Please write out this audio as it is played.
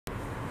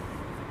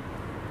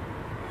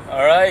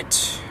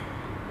Alright,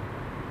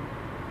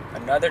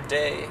 another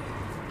day,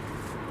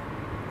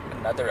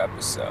 another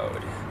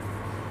episode.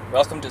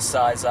 Welcome to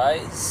Size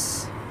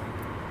Eyes,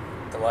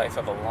 the life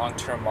of a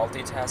long-term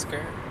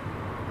multitasker.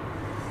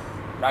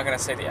 I'm not going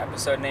to say the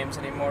episode names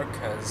anymore,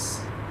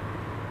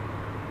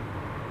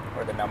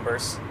 or the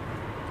numbers,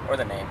 or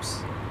the names,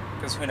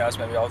 because who knows,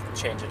 maybe I'll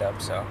change it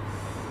up, so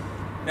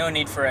no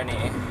need for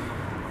any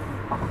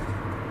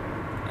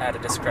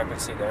added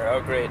discrepancy there.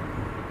 Oh great,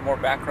 more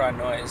background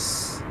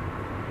noise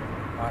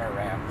on a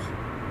ramp.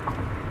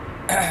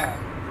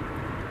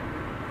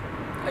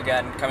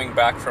 Again, coming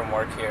back from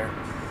work here.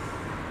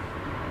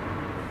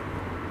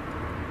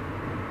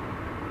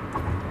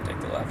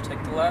 Take the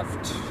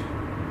left.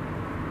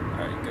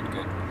 Alright,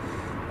 good.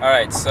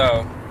 Alright,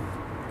 so,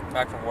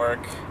 back from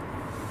work.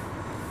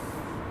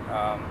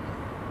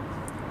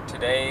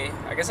 Today,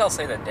 I guess I'll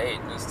say the date,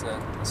 just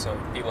so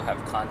people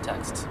have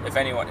context. If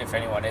anyone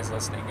is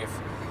listening,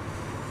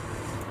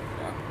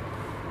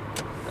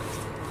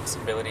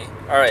 possibility.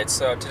 Alright,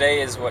 so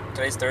today's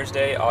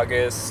Thursday,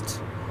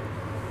 August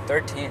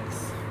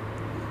 13th,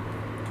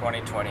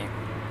 2020.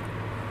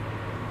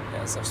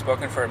 Yes, I've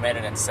spoken for a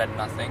minute and said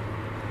nothing.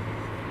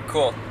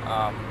 Cool.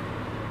 Yeah,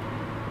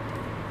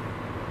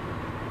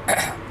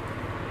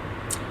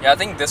 I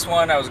think this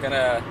one I was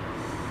gonna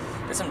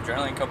did some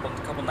journaling a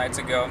couple nights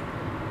ago.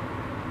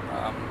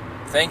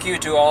 Thank you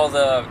to all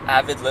the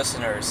avid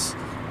listeners,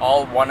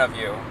 all one of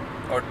you,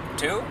 or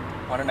two,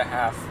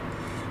 1.5.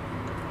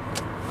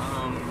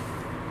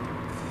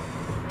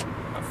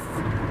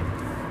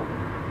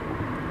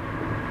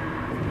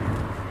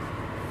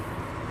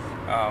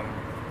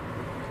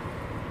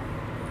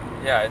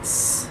 Yeah, I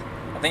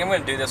think I'm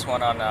going to do this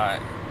one on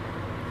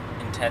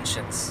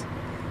intentions.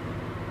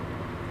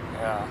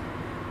 Yeah.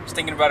 I was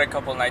thinking about it a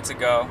couple nights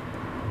ago.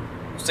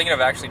 I was thinking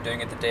of actually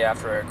doing it the day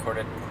after I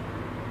recorded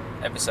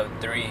episode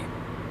 3.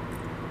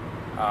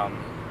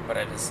 But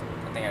I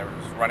think I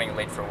was running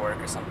late for work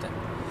or something.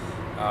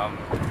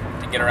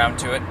 Didn't get around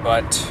to it,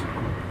 but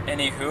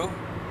anywho.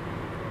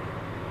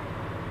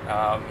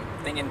 I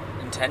think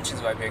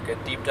intentions might be a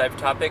good deep dive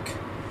topic.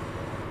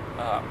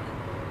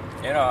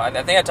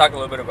 I think I talked a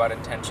little bit about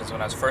intentions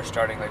when I was first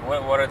starting. Like,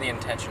 what are the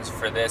intentions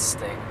for this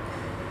thing?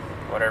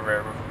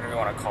 Whatever you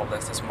want to call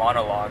this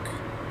monologue,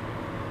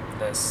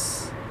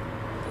 this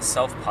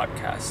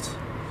self-podcast,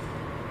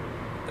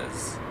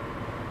 this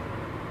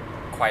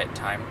quiet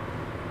time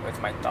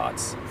with my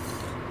thoughts.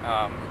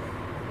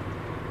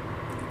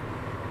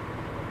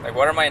 Like,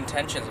 what are my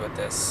intentions with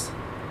this?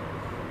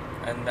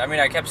 And, I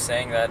mean, I kept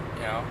saying that,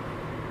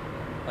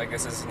 like,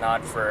 this is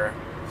not for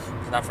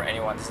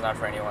anyone. This is not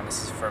for anyone.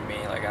 This is for me.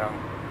 Like, I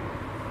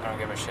don't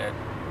give a shit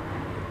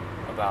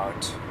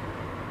about.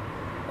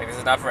 Like, this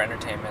is not for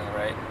entertainment,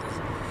 right?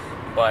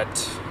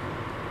 But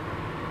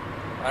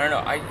I don't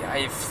know.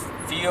 I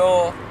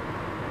feel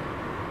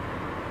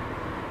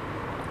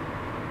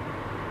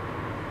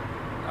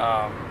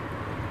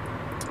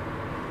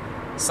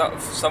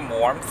some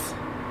warmth.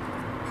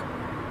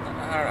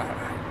 I don't know.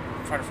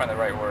 I'm trying to find the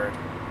right word,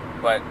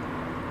 but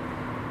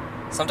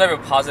some type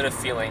of positive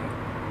feeling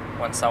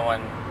when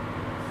someone,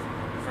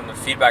 from the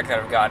feedback that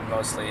I've gotten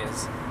mostly,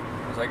 is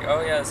like,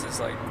 oh yeah, this is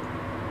like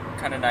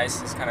kind of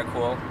nice, it's kind of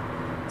cool,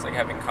 it's like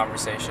having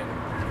conversation.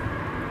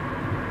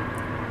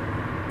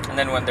 And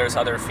then when there's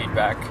other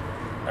feedback,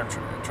 I'm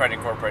trying to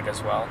incorporate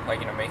as well, like,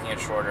 making it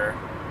shorter,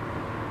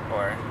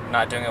 or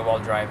not doing it while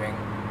driving,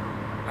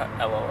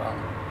 LOL.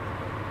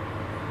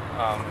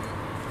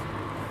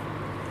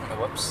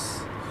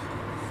 Whoops.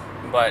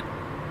 But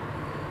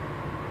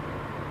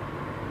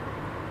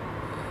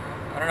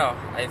I don't know.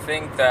 I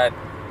think that,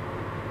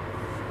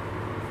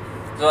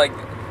 like,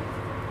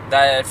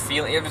 that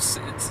feeling, it's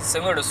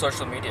similar to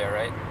social media,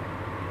 right?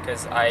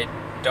 Because I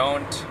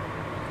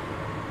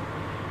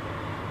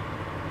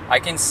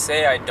can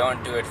say I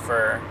don't do it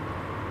for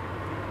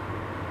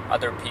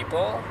other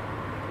people,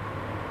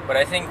 but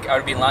I think I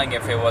would be lying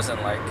if it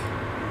wasn't, like,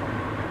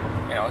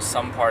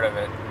 some part of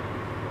it.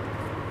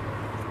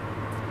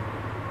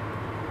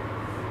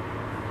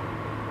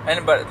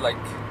 But, like,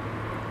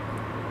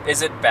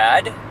 is it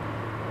bad?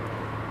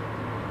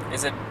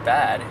 Is it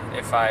bad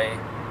if I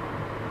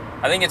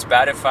think it's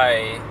bad if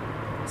I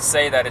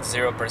say that it's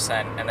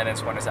 0% and then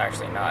it's when it's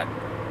actually not.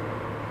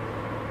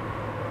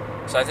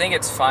 So I think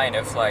it's fine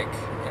if, like,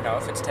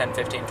 if it's 10,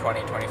 15,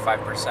 20,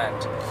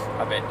 25%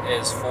 of it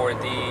is for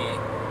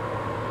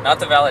not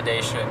the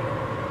validation.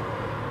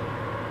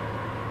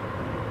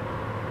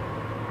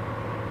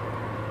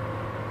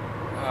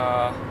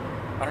 I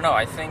don't know,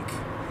 I think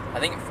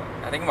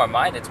in my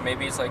mind it's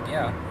like,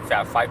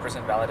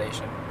 5%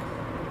 validation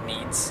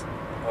needs,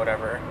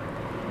 whatever.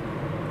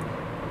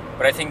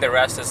 But I think the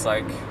rest is,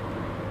 like,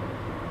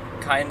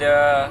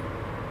 kinda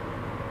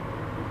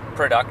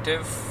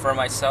productive for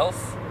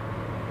myself,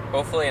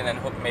 hopefully, and then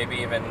maybe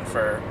even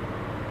for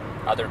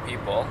other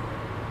people.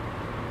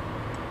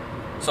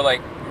 So,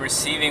 like,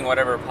 receiving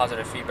whatever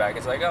positive feedback,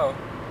 it's like, oh,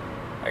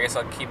 I guess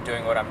I'll keep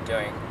doing what I'm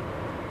doing,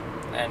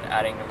 and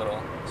adding a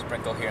little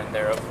sprinkle here and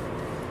there of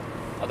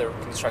other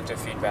constructive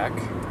feedback.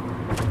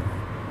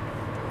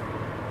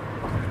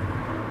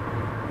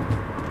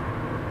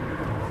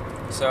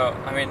 So,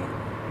 I mean,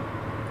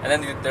 and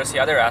then there's the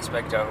other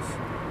aspect of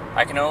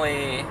I can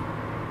only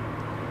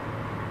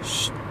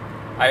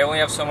I only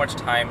have so much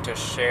time to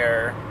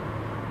share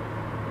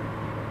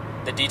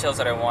the details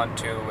that I want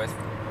to with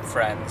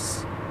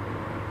friends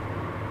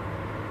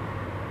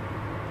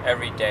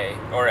every day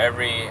or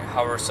every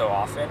however so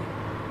often.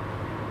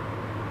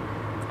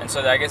 And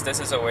so I guess this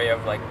is a way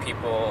of like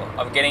people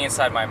of getting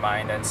inside my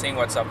mind and seeing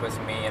what's up with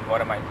me and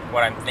what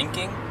I'm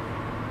thinking,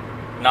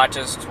 not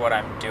just what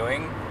I'm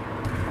doing.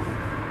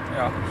 You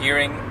know,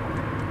 hearing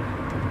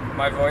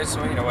my voice,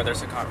 you know, whether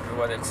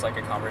it's like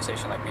a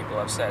conversation like people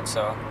have said.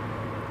 So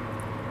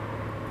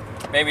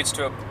maybe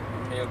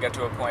you'll get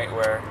to a point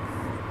where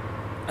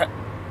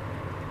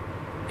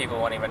people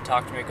won't even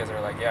talk to me because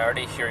they're like, yeah, I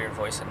already hear your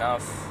voice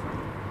enough.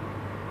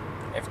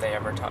 If they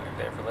ever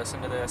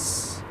listen to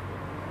this.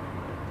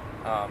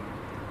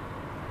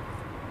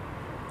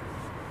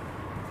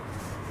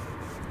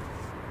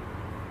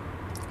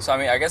 So I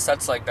mean, I guess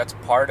that's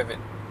part of it,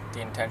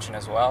 the intention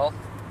as well.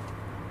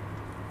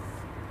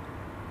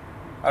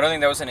 I don't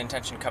think that was an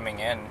intention coming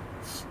in,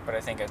 but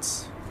I think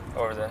it's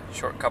over the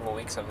short couple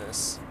weeks of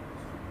this,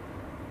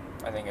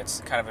 I think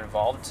it's kind of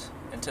evolved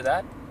into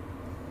that,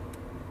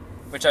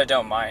 which I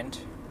don't mind,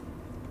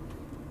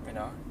 you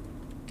know,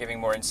 giving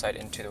more insight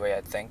into the way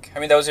I think. I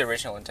mean, that was the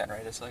original intent,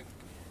 right? It's like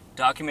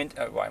document.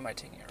 Why am I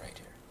taking it right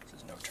here?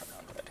 This is no turn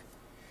on red.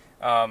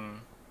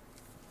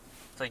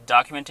 It's like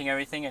documenting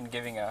everything and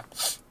giving a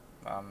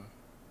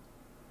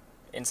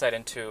insight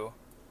into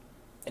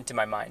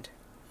my mind,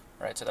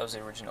 right? So that was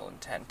the original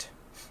intent.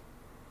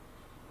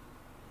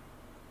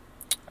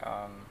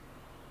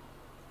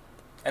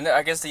 And then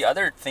I guess the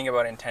other thing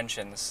about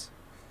intentions.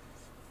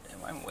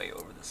 Damn, I'm way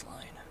over this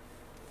line.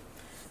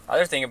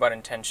 Other thing about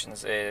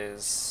intentions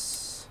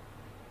is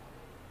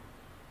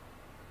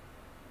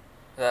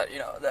that, you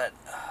know, that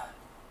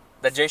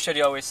Jay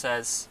Shetty always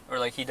says, or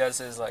like he does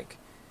his like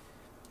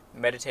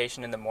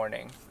meditation in the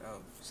morning.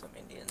 Oh, some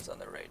Indians on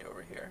the right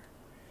over here.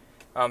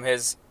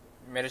 His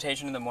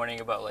meditation in the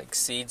morning about like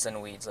seeds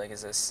and weeds. Like,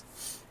 is this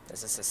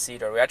a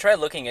seed or weed? I tried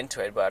looking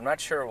into it, but I'm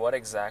not sure what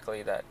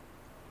exactly that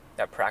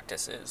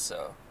practice is.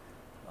 So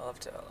I'll have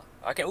to.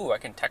 I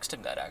can text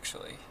him that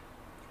actually.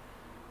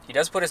 He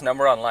does put his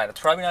number online. It's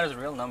probably not his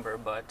real number,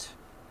 but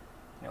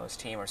you know, his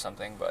team or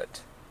something.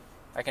 But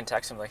I can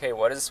text him like, hey,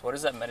 what does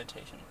that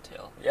meditation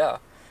entail? Yeah.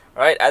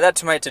 All right, add that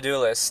to my to-do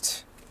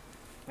list.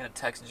 I'm gonna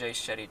text Jay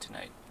Shetty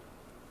tonight.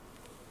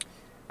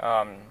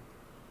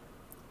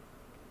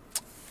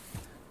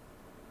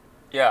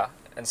 Yeah,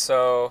 and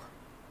so,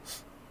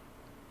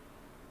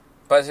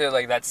 but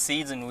like that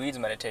seeds and weeds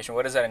meditation,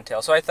 what does that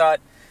entail? So I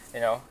thought, you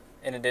know,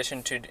 in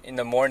addition to in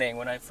the morning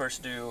when I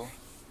first do,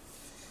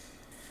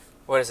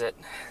 what is it,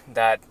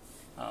 that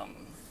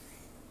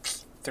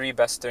three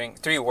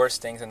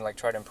worst things and like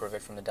try to improve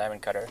it from the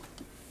diamond cutter,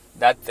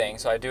 that thing.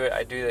 So I do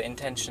the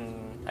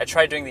intention. I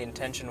tried doing the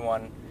intention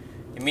one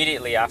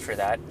immediately after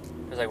that.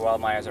 It was like while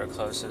my eyes are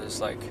closed. So it's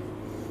like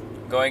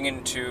going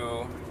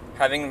into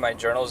having my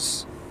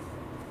journals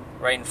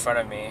right in front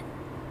of me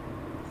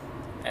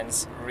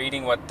and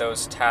reading what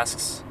those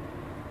tasks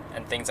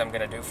and things I'm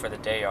gonna do for the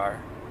day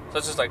are. So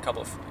it's just like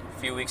a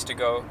few weeks to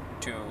go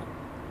to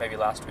maybe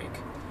last week.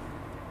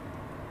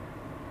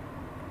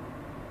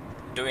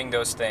 Doing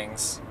those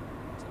things,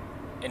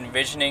 not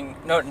envisioning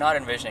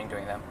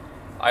doing them.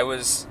 I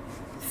was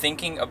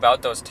thinking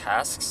about those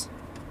tasks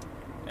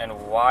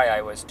and why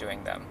I was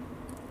doing them.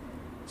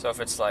 So if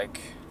it's a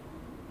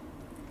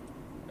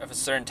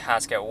certain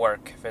task at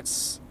work, if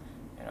it's,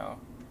 you know,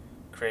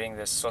 creating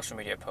this social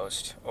media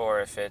post,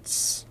 or if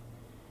it's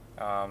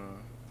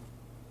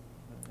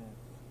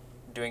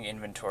doing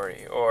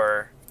inventory,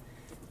 or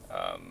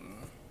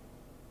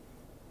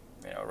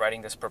you know,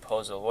 writing this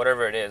proposal,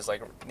 whatever it is,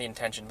 like the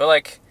intention. But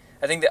like,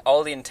 I think that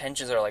all the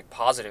intentions are like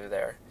positive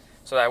there,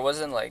 so I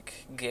wasn't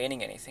like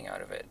gaining anything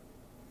out of it.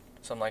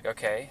 So I'm like,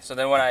 okay. So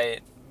then when I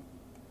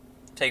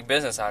take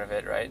business out of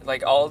it, right?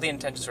 Like all the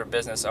intentions for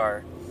business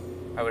are,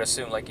 I would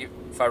assume, like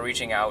if I'm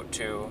reaching out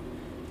to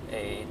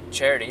a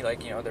charity,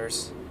 like, you know,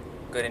 there's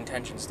good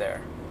intentions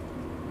there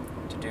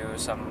to do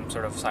some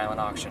sort of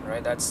silent auction,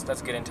 right? That's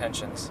good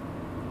intentions.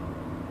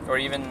 Or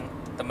even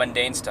the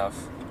mundane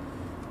stuff,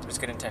 there's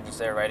good intentions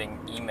there. Writing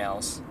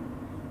emails,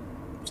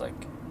 it's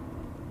like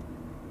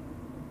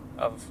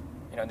of,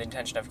 you know, the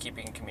intention of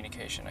keeping in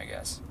communication, I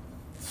guess.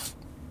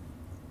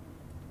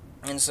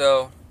 And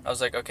so I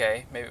was like,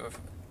 okay, maybe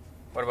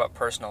what about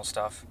personal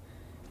stuff?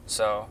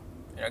 So,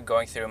 you know,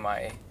 going through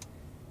my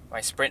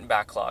sprint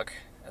backlog,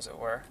 as it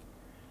were,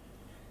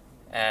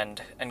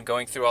 and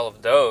going through all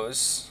of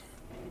those,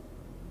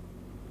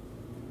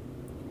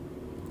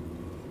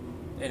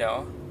 you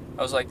know,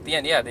 I was like, the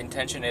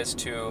intention is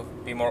to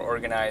be more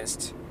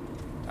organized,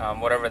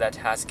 whatever that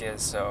task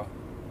is. So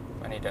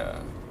I need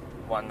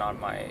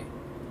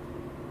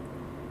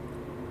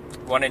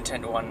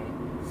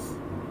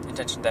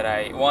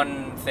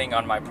one thing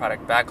on my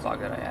product backlog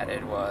that I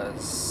added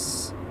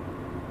was,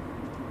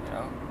 you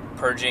know,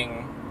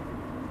 purging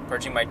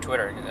my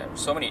Twitter.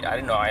 So many, I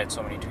didn't know I had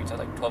so many tweets. I had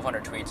like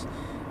 1,200 tweets.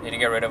 I need to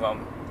get rid of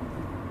them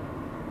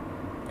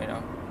you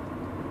know,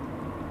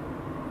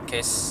 in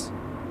case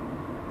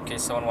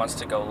someone wants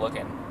to go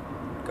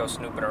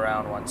snooping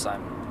around once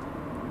I'm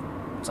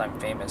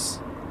famous,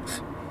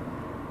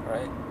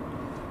 right?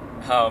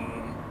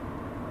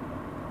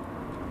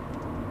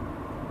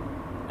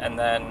 And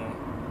then,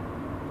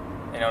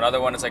 you know,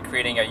 another one is like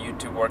creating a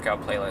YouTube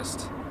workout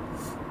playlist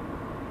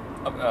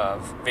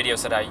of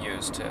videos that I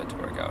use to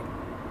work out.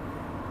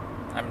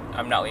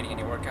 I'm not leading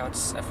any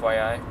workouts,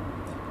 FYI.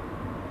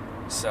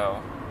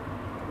 So,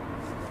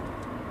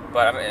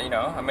 but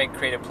I may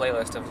create a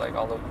playlist of like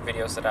all the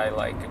videos that I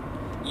like,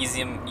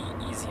 easy,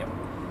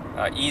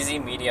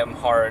 medium,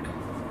 hard,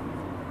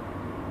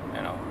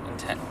 you know,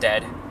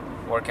 dead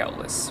workout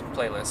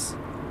playlists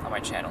on my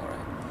channel,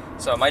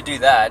 right? So I might do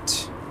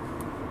that,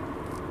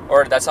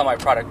 or that's on my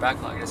product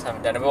backlog. I just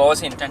haven't done it. But what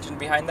was the intention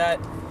behind that?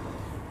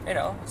 You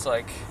know, it's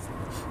like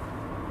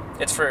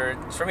it's for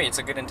me. It's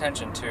a good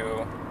intention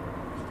to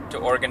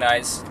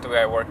organize the way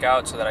I work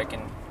out so that I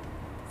can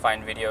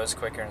find videos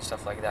quicker and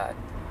stuff like that.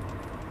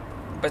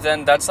 But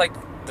then that's like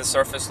the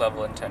surface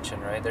level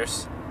intention, right?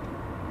 There's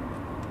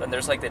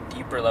like the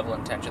deeper level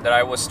intention that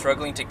I was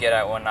struggling to get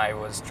at when I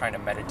was trying to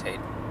meditate.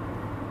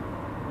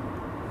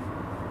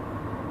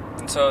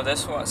 And so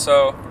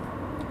so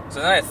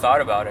then I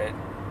thought about it.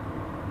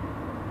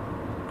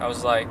 I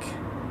was like,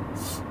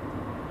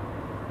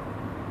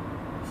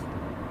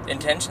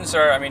 intentions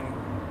are,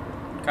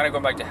 kind of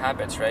going back to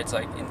habits, right? It's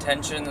like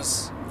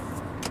intentions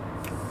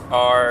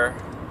are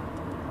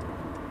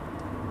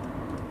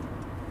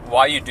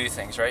why you do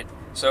things, right?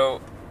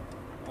 So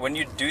when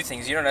you do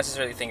things, you don't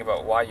necessarily think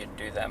about why you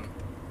do them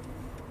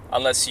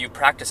unless you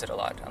practice it a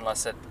lot,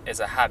 unless it is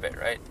a habit,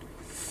 right?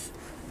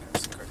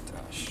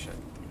 Shit.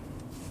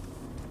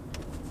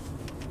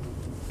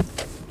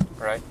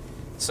 Right?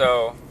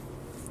 So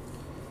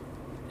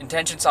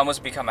intentions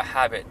almost become a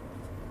habit.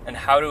 And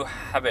how do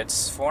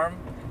habits form?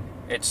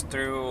 It's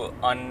through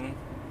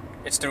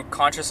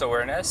conscious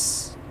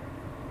awareness,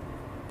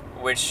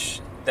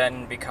 which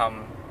then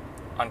become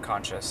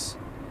unconscious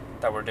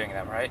that we're doing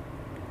them, right?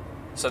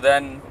 So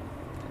then,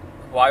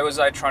 why was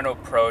I trying to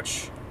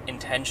approach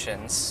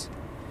intentions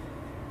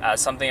as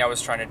something I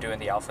was trying to do in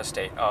the alpha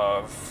state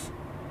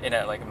in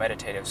a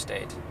meditative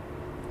state?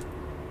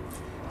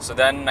 So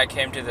then I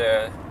came to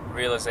the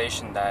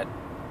realization that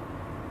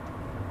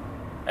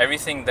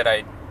everything that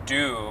I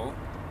do,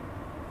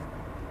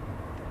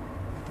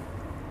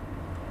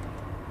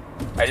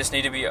 I just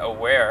need to be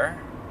aware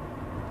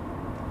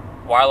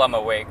while I'm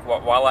awake,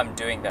 while I'm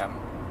doing them,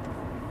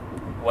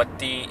 what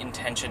the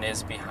intention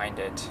is behind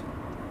it.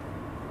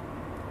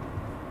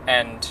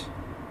 And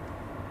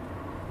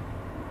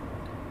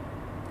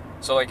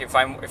so like if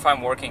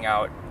I'm working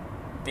out,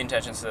 the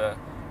intention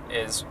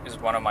is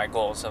one of my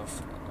goals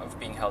of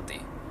being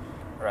healthy,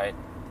 right?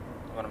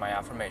 One of my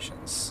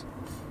affirmations.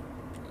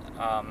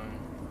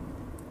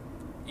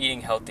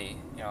 Eating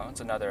healthy, it's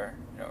another,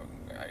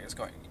 I guess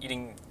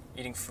eating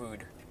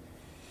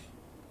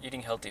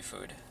healthy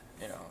food,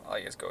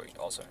 I guess going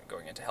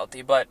into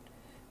healthy, but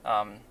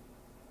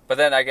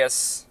then I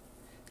guess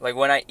like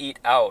when I eat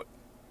out,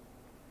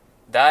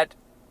 that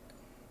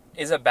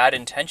is a bad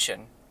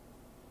intention,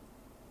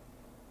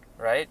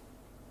 right?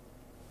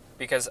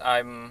 Because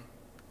I'm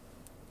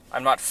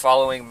not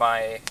following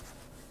my.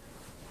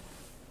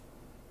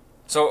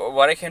 So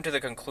what I came to the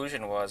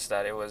conclusion was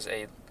that it was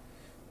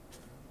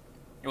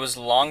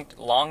long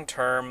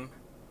term.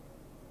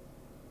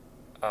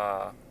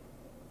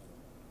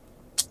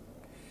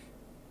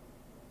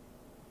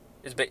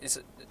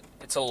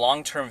 It's a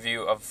long term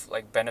view of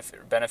like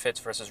benefits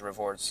versus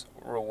rewards,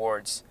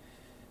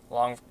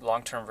 long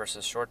term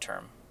versus short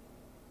term,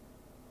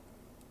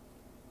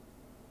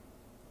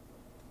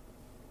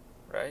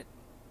 right?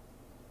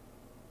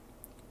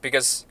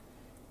 Because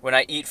when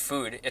I eat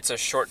food, it's a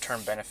short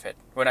term benefit.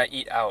 When I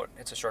eat out,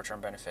 it's a short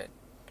term benefit.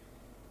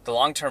 The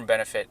long term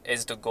benefit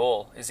is the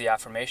goal, is the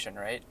affirmation,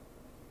 right?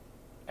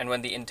 And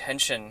when the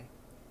intention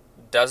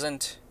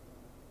doesn't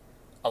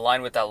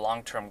align with that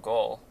long term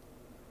goal,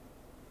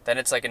 then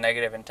it's like a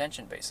negative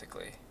intention,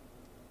 basically.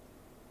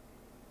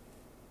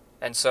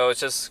 And so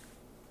it's just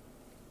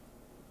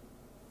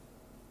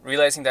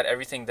realizing that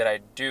everything that I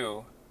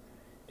do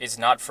is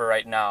not for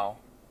right now,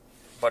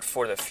 but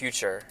for the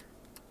future.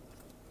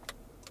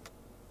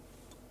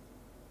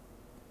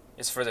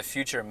 Is for the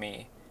future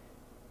me.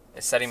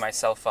 Is setting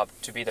myself up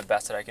to be the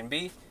best that I can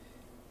be.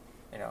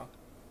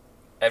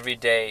 Every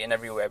day in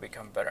every way I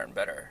become better and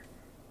better.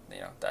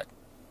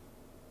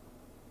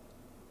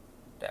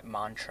 That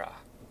mantra.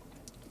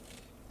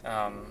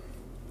 And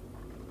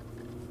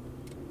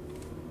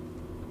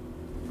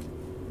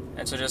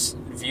so just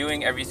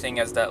viewing everything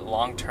as that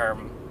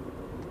long-term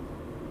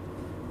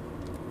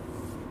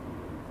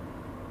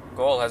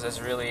goal has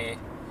really.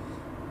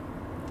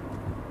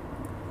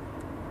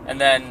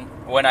 And then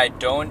when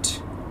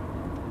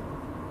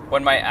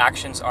my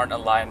actions aren't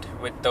aligned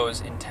with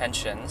those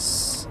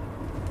intentions,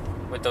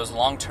 with those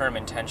long-term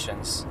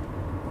intentions,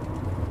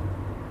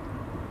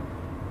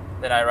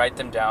 then I write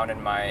them down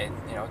in my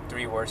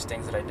 3 worst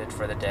things that I did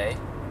for the day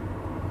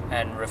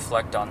and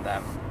reflect on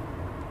them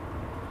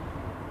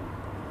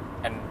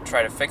and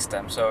try to fix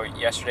them. So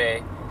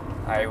yesterday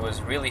I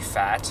was really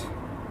fat.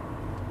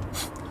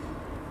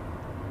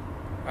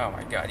 Oh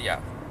my god,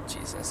 yeah.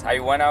 Jesus. I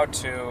went out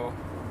to...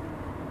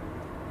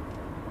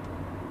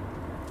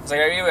 It's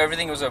like I knew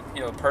everything was a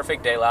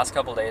perfect day last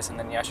couple days, and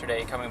then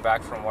yesterday coming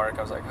back from work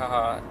I was like,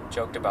 haha,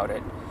 joked about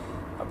it,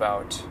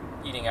 about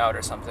eating out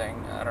or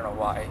something. I don't know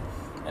why.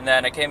 And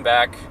then I came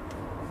back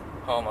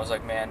home, I was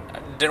like, man,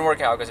 it didn't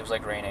work out because it was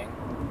like raining,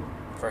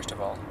 first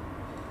of all.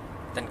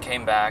 Then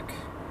came back.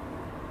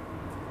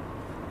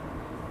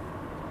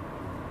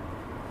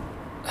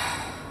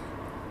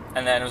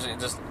 And then it was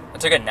just, I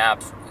took a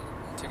nap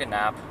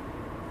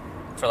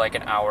for like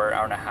an hour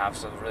and a half,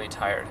 so I was really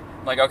tired.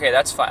 I'm like, okay,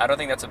 that's fine. I don't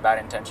think that's a bad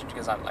intention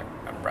because I'm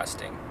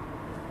resting.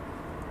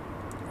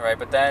 Right,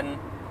 but then,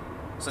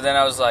 so then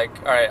I was like,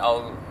 all right,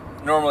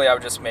 normally I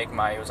would just make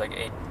it was like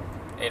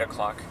 8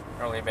 o'clock.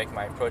 Normally make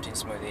my protein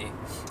smoothie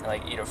and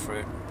like eat a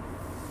fruit,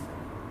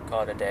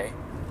 call it a day.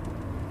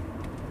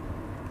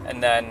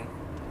 And then,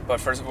 but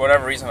for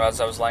whatever reason, as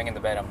I was lying in the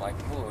bed, I'm like,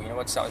 ooh, you know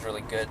what sounds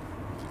really good?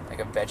 Like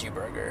a veggie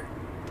burger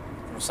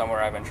from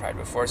somewhere I haven't tried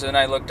before. So then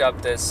I looked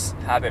up this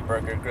Habit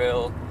Burger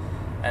Grill,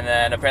 and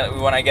then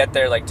apparently when I get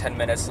there, like 10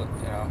 minutes,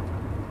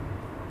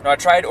 I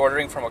tried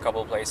ordering from a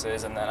couple of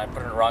places, and then I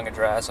put in the wrong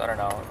address. I don't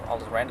know, all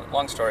this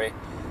long story.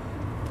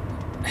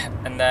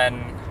 And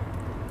then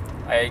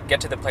I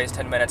get to the place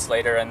 10 minutes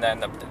later, and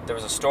then there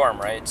was a storm,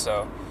 right?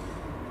 So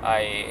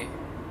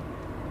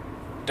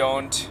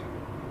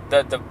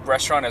the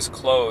restaurant is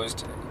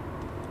closed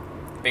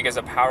because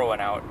the power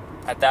went out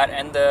at that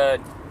and the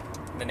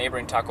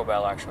neighboring Taco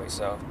Bell, actually.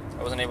 So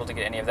I wasn't able to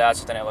get any of that.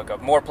 So then I look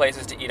up more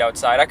places to eat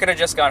outside. I could have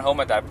just gone home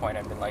at that point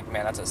and been like,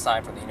 man, that's a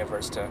sign from the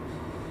universe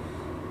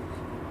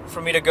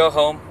for me to go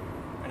home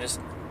and just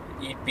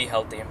eat, be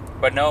healthy.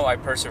 But no, I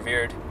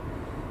persevered.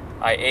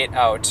 I ate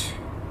out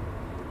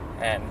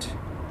and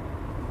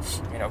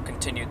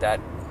continued that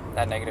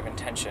negative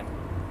intention,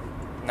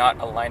 not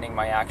aligning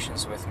my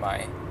actions with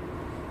my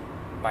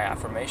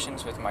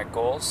affirmations, with my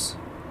goals,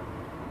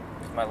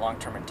 with my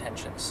long-term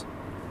intentions.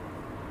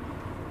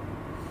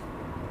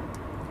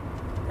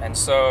 And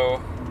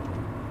so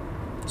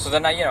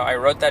then I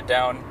wrote that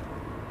down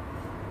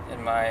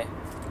in my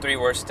 3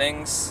 worst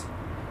things,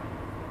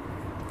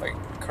 like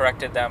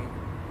corrected them,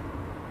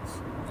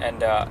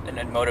 and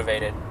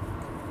motivated,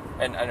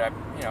 and I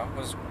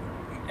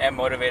am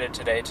motivated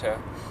today to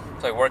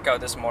like work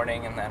out this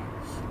morning, and then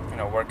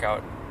work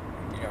out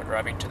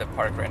driving to the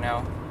park right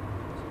now,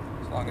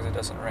 as long as it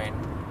doesn't rain.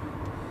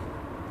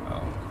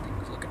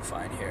 It's looking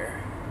fine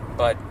here,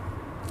 but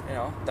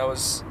that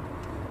was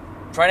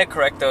trying to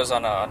correct those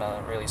on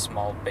a really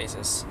small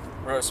basis,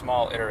 really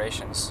small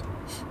iterations,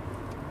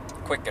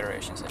 quick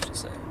iterations, I should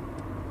say,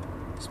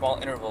 small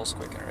intervals,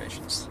 quick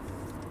iterations.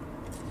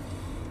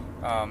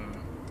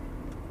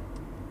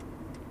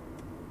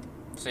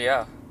 So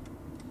yeah.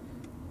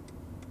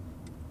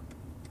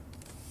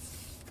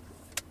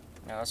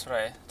 That's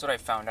what I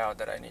found out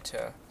that I need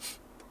to.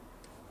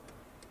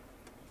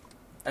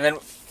 And then,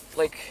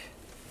 like,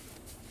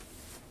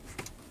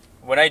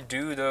 when I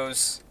do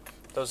those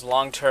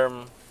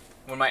long-term,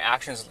 when my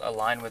actions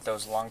align with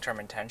those long-term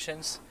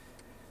intentions,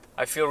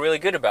 I feel really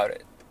good about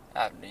it.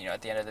 At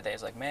the end of the day,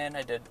 it's like, man,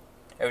 I did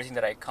everything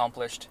that I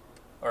accomplished,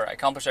 or I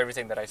accomplished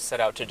everything that I set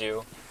out to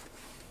do,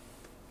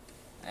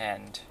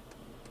 and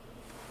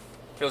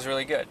it feels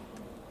really good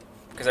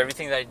because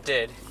everything that I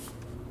did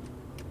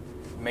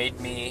made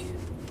me,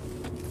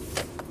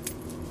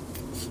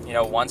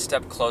 one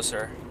step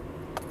closer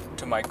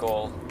to my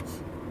goal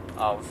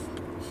of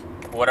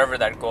whatever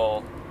that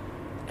goal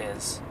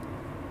is,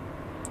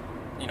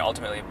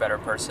 ultimately a better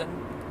person.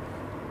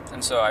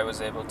 And so I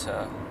was able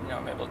to,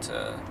 I'm able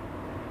to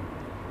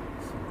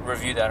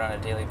review that on a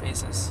daily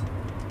basis.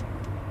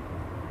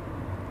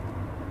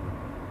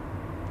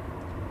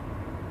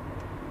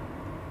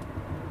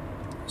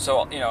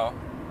 So,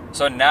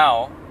 so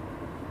now,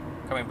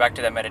 coming back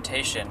to that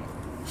meditation,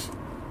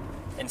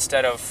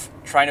 instead of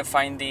trying to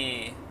find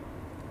the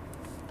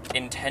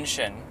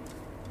intention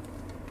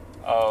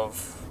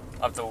of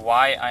the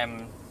why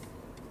I'm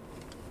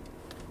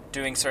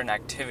doing certain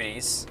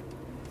activities,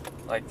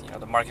 like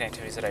the marketing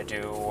activities that I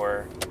do,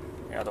 or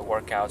the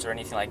workouts or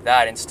anything like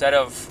that, instead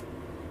of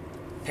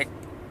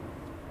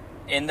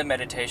in the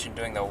meditation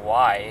doing the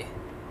why,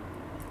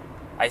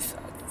 I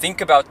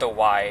think about the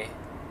why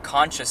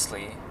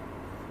consciously,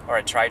 or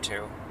I try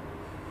to,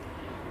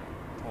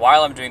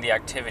 while I'm doing the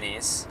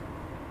activities.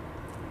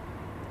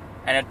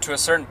 And to a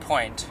certain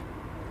point,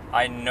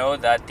 I know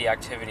that the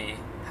activity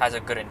has a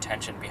good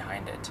intention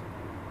behind it.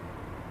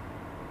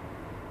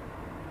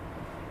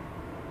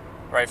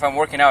 Right? If I'm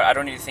working out, I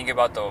don't need to think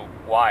about the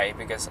why,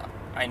 because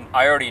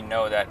I already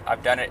know that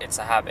I've done it, it's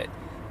a habit,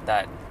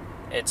 that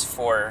it's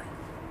for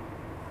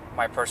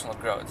my personal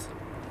growth.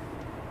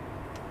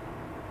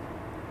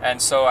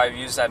 And so I've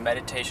used that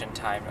meditation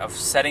time of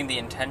setting the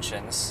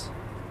intentions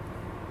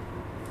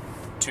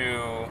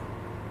to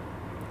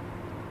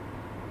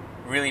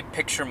really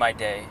picture my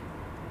day,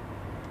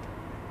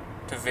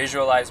 to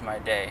visualize my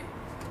day.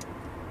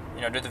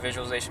 Do the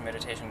visualization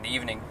meditation in the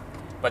evening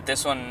But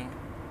this one,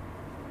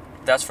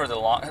 that's for the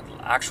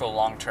actual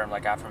long-term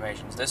like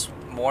affirmations. This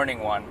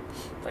morning one,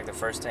 like the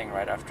first thing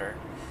right after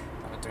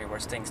the 3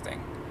 worst things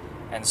thing.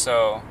 And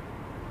so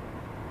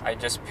I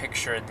just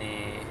picture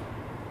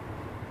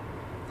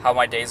how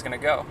my day's gonna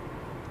go.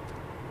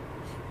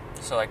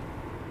 So like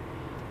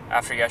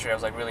after yesterday, I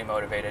was like really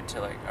motivated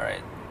to like, all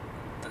right,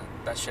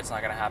 that shit's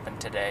not gonna happen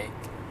today.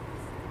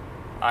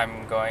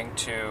 I'm going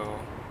to,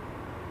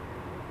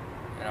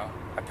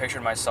 I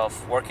pictured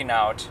myself working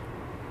out,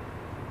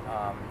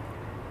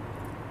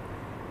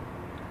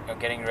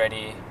 getting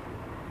ready,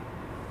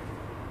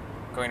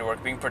 going to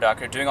work, being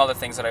productive, doing all the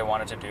things that I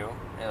wanted to do.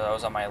 That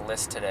was on my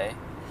list today.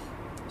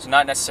 So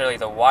not necessarily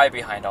the why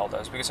behind all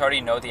those, because I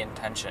already know the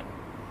intention.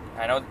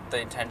 I know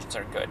the intentions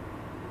are good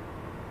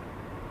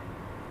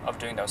of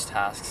doing those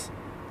tasks,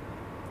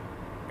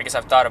 because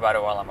I've thought about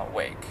it while I'm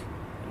awake,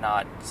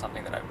 not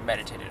something that I've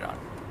meditated on.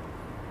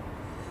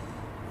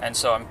 And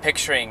so I'm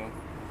picturing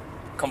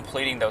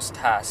completing those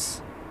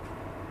tasks.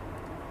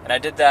 And I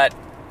did that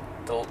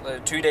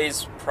the 2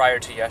 days prior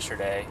to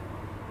yesterday,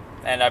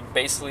 and I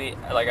basically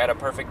had a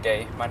perfect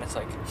day, minus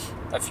like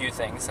a few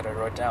things that I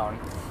wrote down.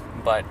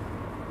 But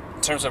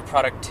in terms of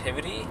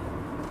productivity,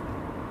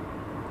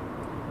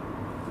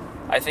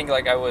 I think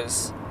like I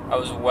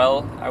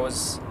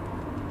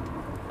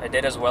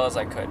did as well as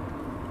I could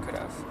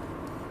have,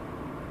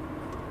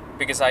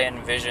 because I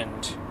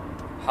envisioned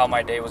how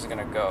my day was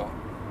gonna go,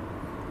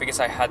 because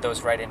I had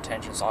those right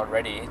intentions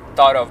already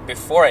thought of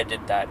before I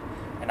did that,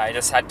 and I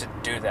just had to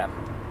do them.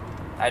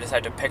 I just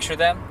had to picture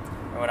them,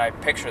 and when I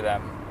picture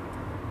them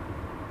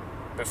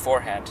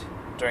beforehand,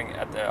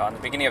 at the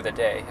beginning of the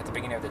day,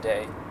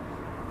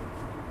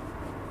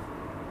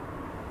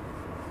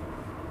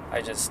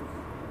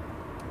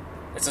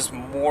 it's just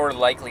more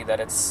likely that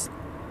it's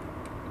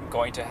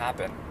going to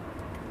happen.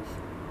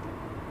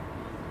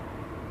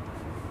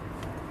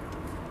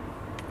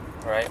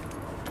 Right?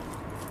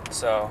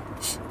 So,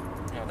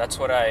 that's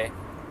what I've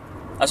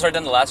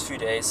done the last few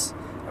days.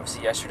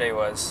 Obviously yesterday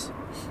was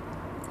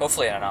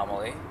hopefully an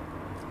anomaly.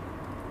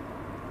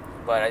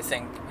 But I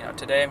think,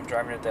 today I'm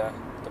driving to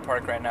the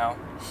park right now.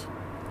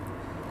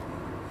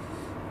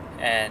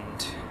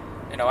 And,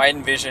 I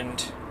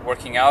envisioned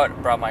working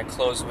out, brought my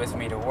clothes with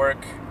me to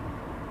work,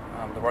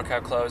 the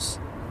workout clothes.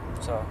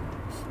 So,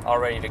 all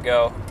ready to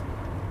go.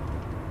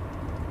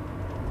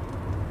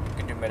 You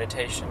can do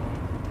meditation,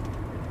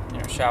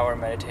 shower,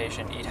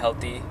 meditation, eat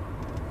healthy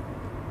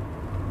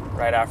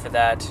right after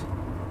that,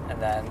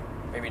 and then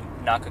maybe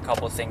knock a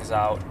couple of things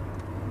out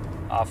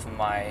off of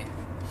my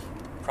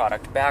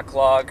product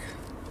backlog.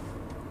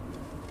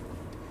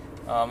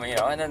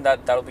 And then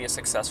that'll be a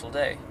successful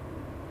day,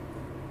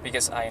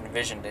 because I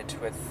envisioned it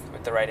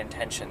with the right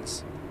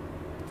intentions.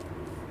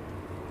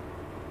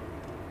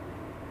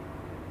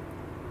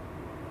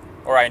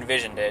 Or I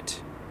envisioned it,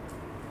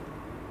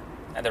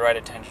 and the right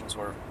intentions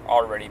were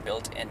already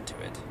built into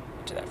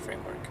that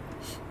framework.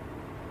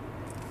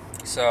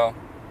 So,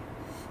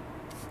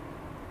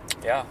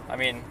 yeah, I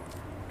don't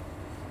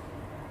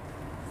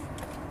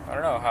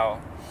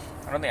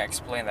think I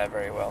explained that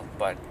very well,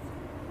 but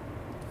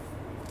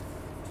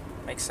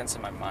it makes sense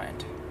in my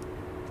mind.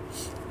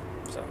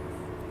 So,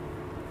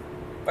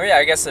 yeah,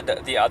 I guess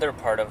the other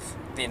part of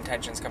the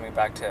intentions coming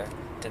back to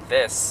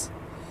this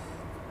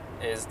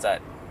is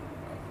that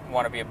I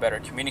want to be a better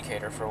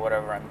communicator for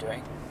whatever I'm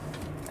doing.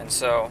 And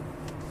so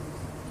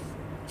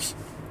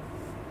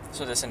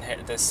this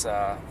inherently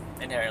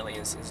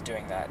is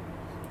doing that,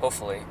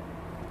 hopefully,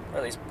 or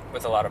at least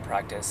with a lot of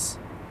practice,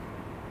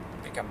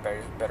 become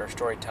better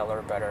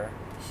storyteller, better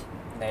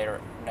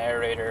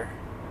narrator,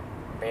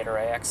 beta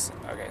X.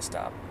 Okay,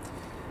 stop.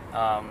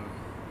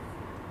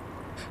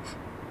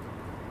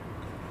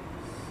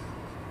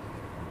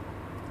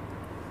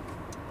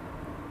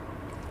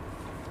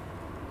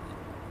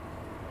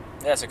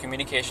 Yeah, so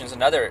communication is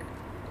another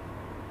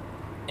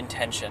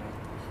intention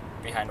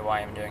behind why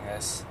I'm doing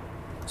this.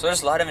 So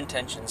there's a lot of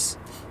intentions.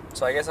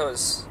 So I guess I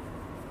was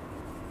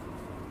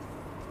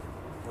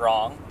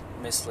wrong,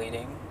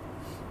 misleading,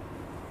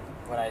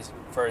 when I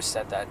first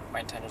said that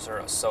my intentions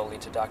are solely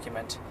to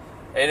document.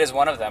 It is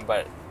one of them,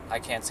 but I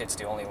can't say it's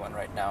the only one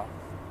right now.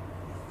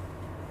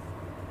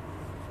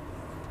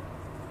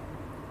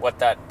 What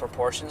that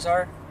proportions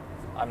are,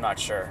 I'm not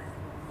sure.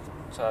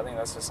 So I think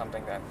that's just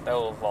something that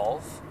will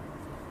evolve.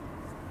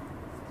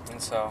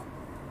 And so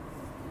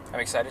I'm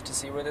excited to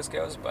see where this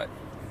goes, but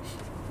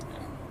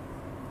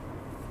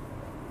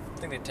I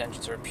think the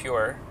intentions are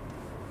pure.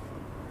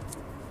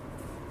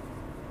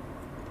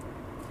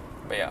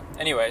 But yeah,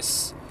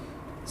 anyways,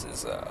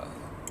 this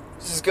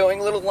is going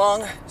a little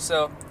long.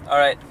 So, all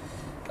right,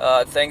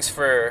 thanks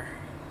for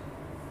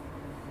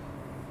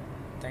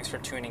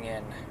tuning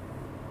in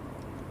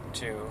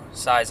to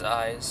Size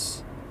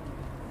Eyes,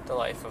 the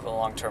life of a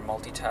long-term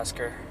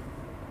multitasker.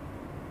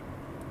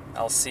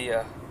 I'll see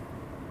ya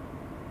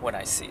when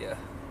I see ya.